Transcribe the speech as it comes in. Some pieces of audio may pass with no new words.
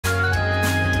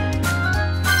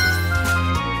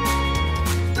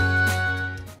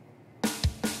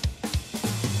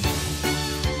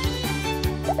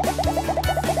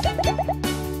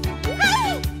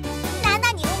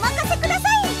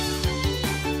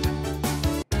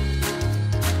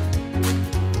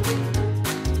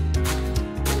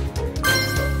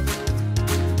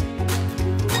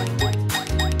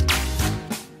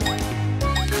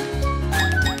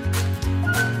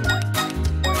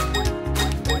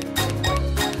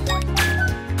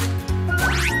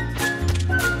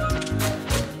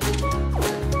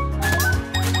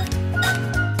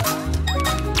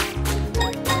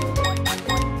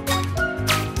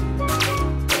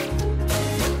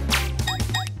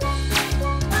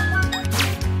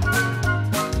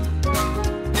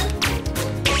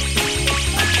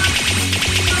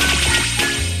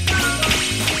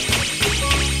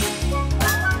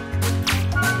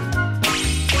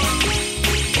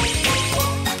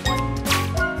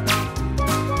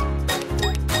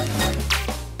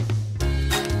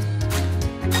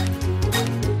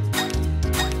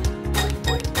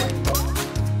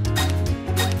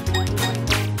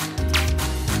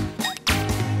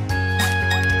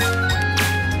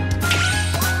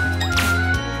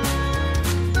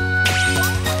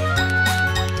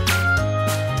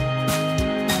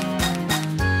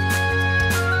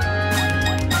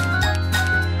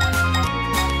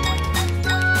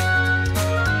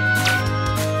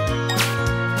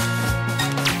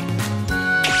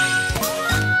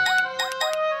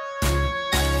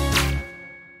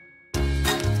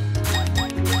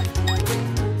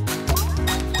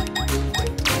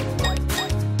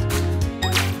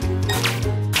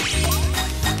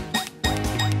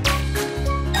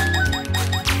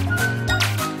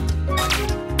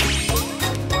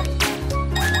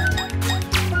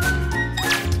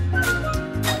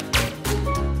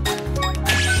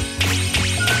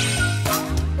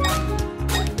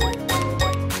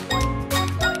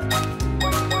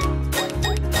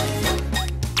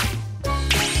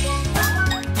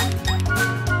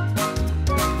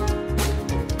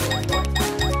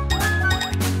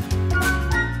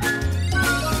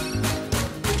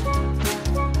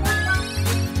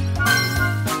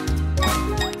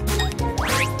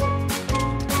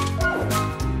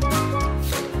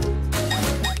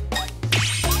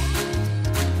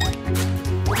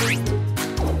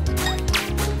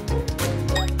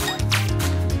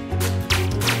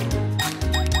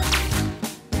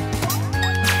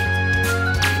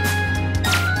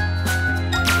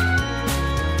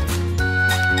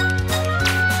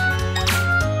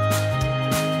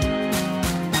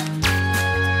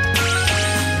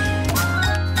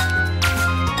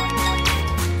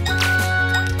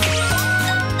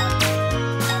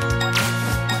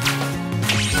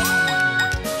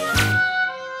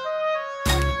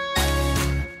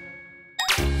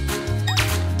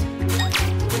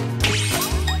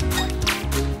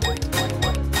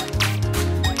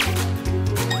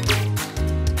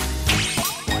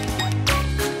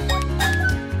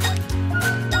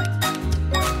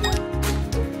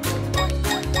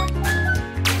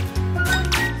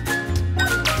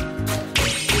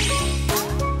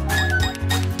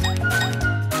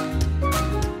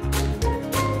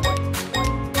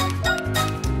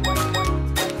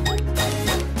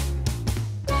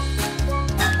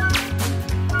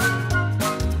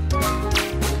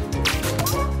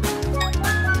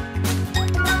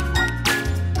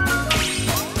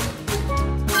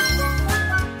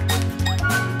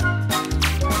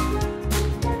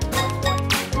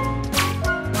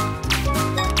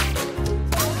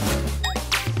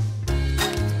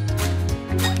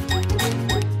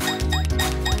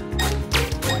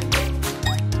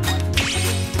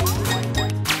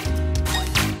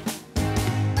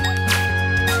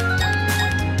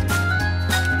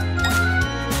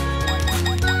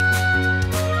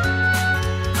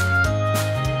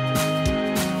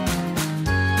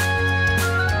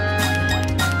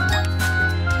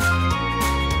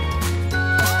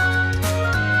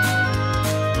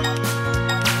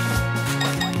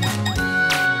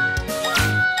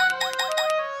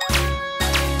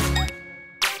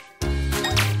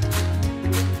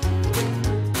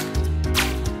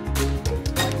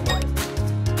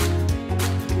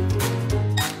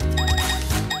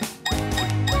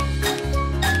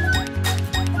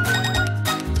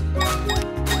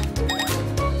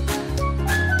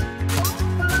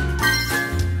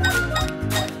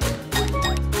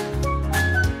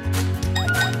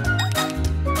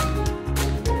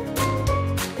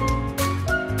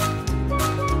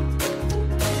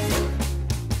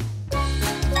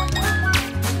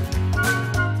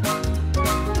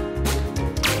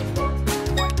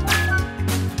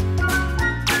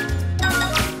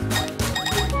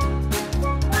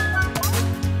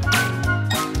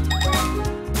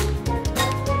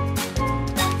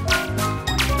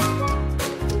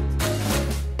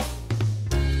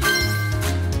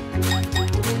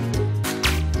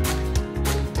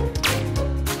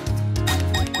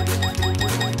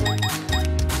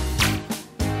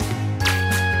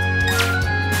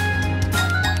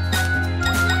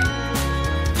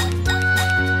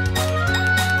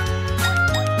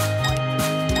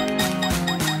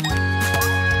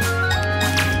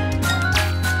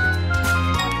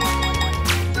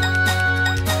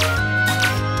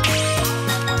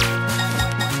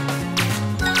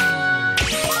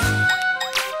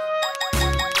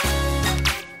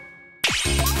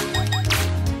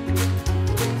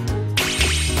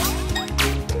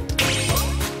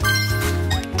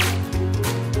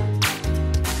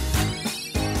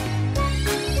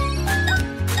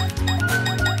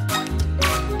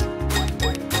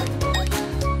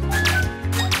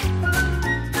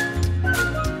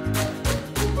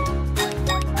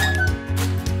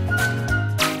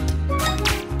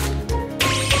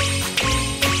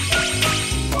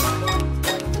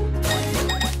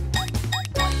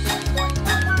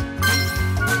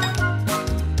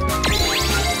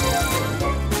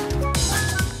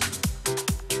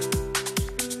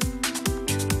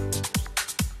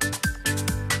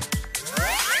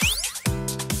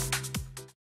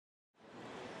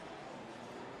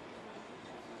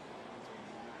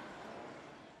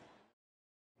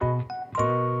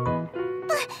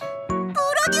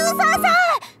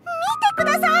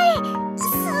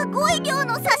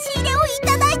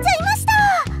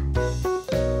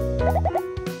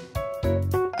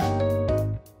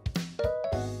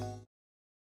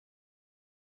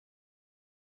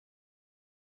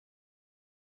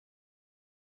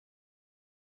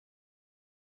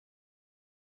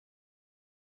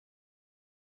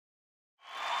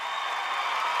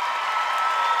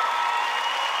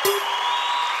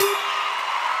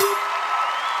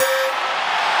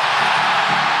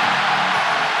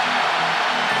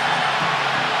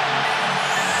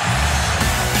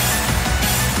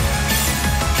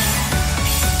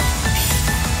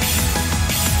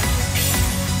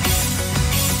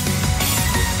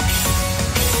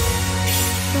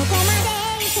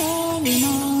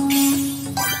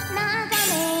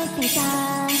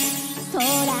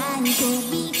に飛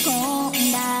び込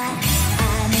んだあ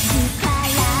の日から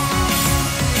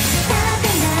高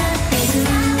鳴ってる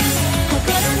心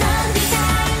の光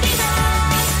は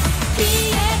消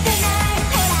えてない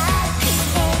ほら消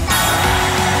えない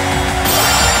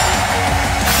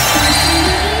過ぎて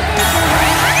から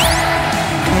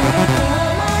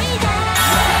思い出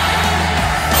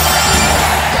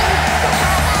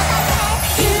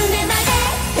夢まで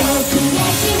ときめ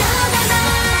きのまま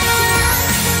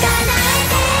叶え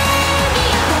てみ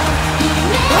ようイ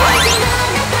メージの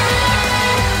中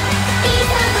い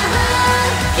つも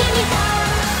君と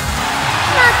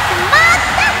もっともっ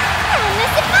と楽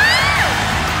しもう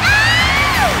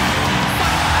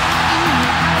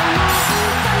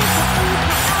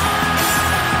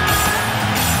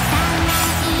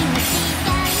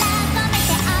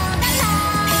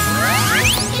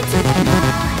いつでも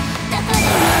どこで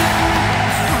も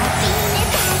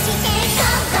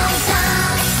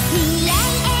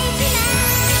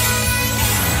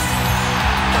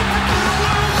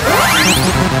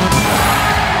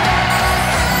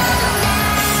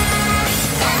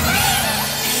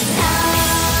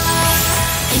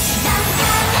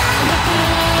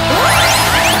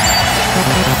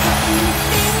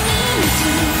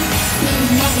みん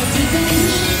なが自分に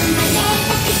生まれ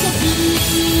た奇跡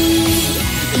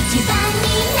一番に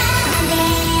なれ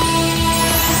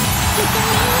一人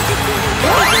ずつ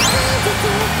一つずつ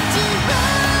自分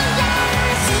ら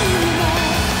しい夢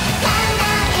叶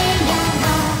えよ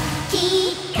うき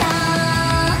っと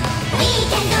We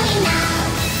can do it now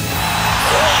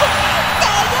全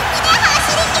力で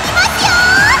走り切りますよ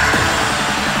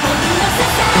ほんの些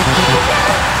細な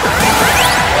心に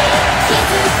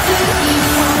傷ついただけ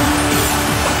ど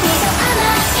甘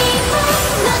いも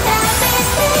の食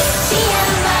べて幸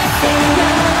せよ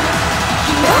い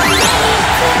ろんなに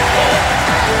つきあん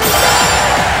た大好き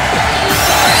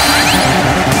悪いと思うけど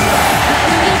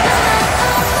やめ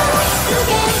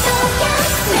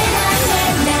ら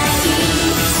れない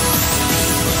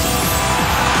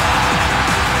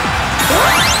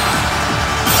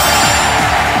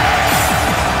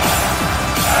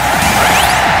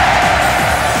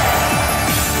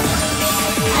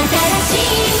新し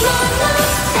いもの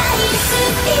大好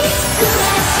き詳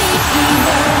しいの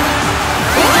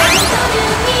アイドル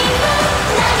には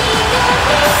何より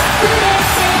プレ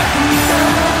ゼント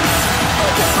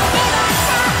どこでは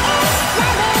耐えら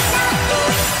れない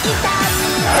痛み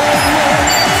でも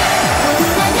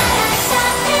女なら耐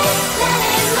えら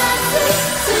れます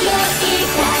強い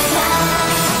から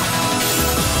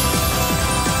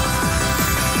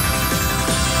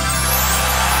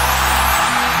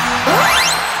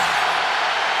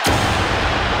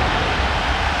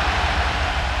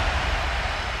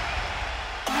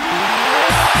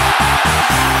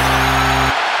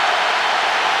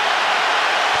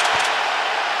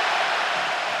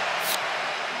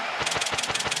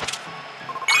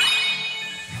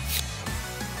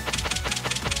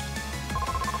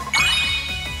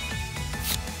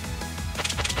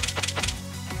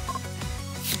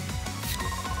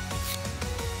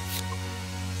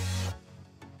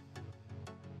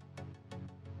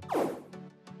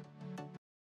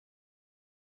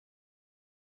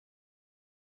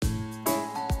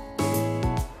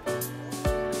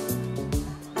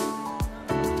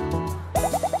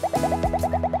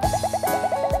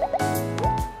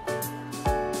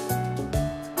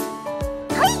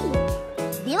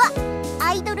では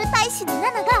アイドル大使の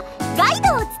ナナがガイ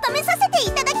ドを務めさせて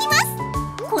いただきます。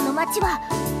この街は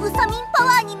ウサミンパ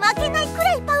ワーに負けないく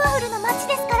らいパワフルな街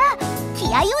ですから気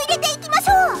合を入れていきまし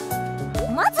ょ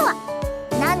う。まずは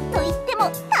なんといっても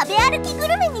食べ歩きグ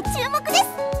ルメに注目です。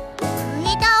食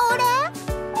い倒れ？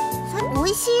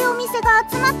美味しいお店が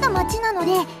集まった街なの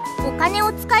でお金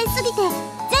を使いすぎて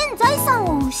全財産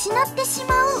を失ってし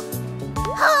まう。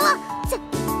はあ、全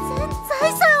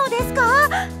財産をですか？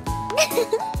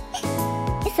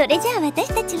それじゃあ私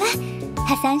たちは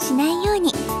破産しないよう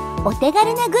にお手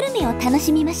軽なグルメを楽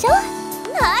しみましょう。は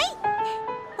い。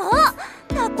あ、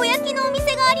たこ焼きのお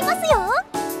店がありますよ。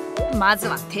まず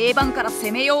は定番から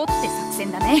攻めようって作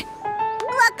戦だね。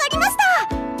わかりました。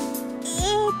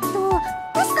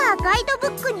確かガイド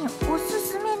ブックにおす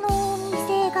すめのお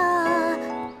店が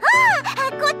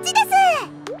こっちです。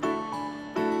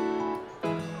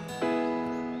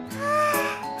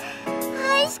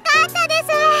美味しかったです。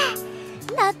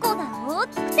タコが大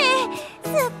きくてす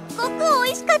っごく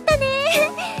美味しかったね。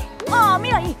ああ、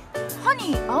未来歯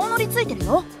に青のりついてる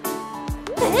よ。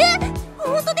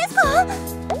本当ですか？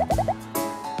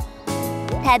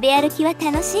食べ歩きは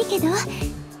楽しいけど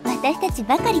私たち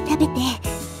ばかり食べて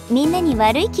みんなに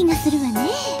悪い気がするわね。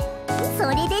そ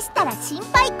れでしたら心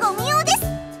配ご無用です。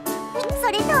そ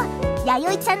それと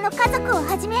弥生ちゃんの家族を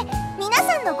はじめ皆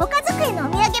さんのご家族への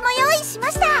お土産も用意しま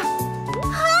した。本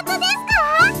当です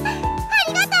か？あ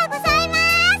りがとうございま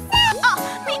す。あ、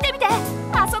見て見て、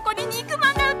あそこに肉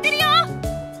まんが売ってるよ。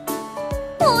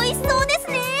美味しそうです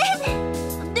ね。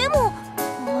でも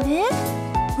あれ、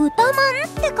豚まん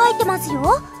って書いてます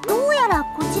よ。どうやら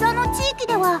こちらの地域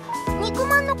では肉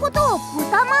まんのことを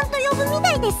豚まんと呼ぶみ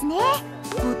たいですね。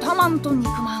豚まんと肉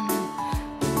まん、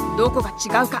どこが違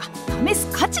うか試す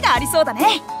価値がありそうだ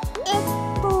ね。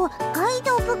ガイ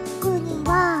ドブックに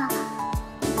は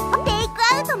テイク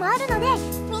アウトもあるので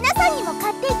皆さんにも買